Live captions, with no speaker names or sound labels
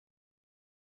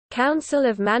Council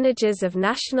of Managers of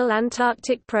National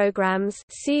Antarctic Programs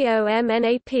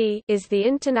is the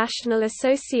international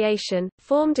association,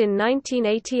 formed in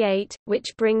 1988, which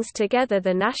brings together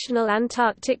the national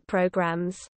Antarctic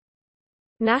programs.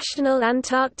 National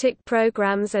Antarctic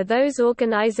programs are those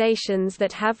organizations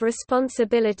that have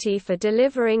responsibility for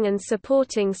delivering and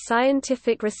supporting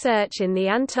scientific research in the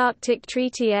Antarctic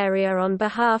Treaty Area on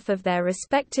behalf of their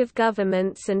respective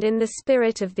governments and in the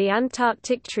spirit of the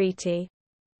Antarctic Treaty.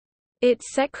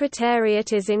 Its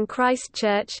secretariat is in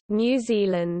Christchurch, New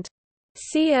Zealand.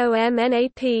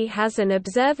 COMNAP has an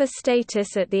observer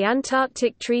status at the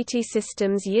Antarctic Treaty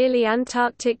System's yearly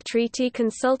Antarctic Treaty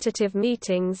Consultative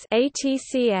Meetings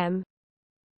 (ATCM).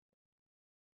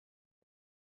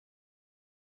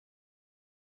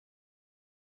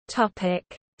 Topic: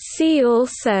 See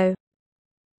also: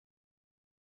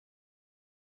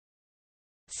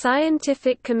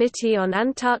 Scientific Committee on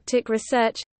Antarctic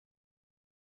Research,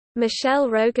 Michelle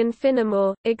Rogan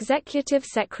Finnemore, Executive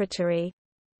Secretary.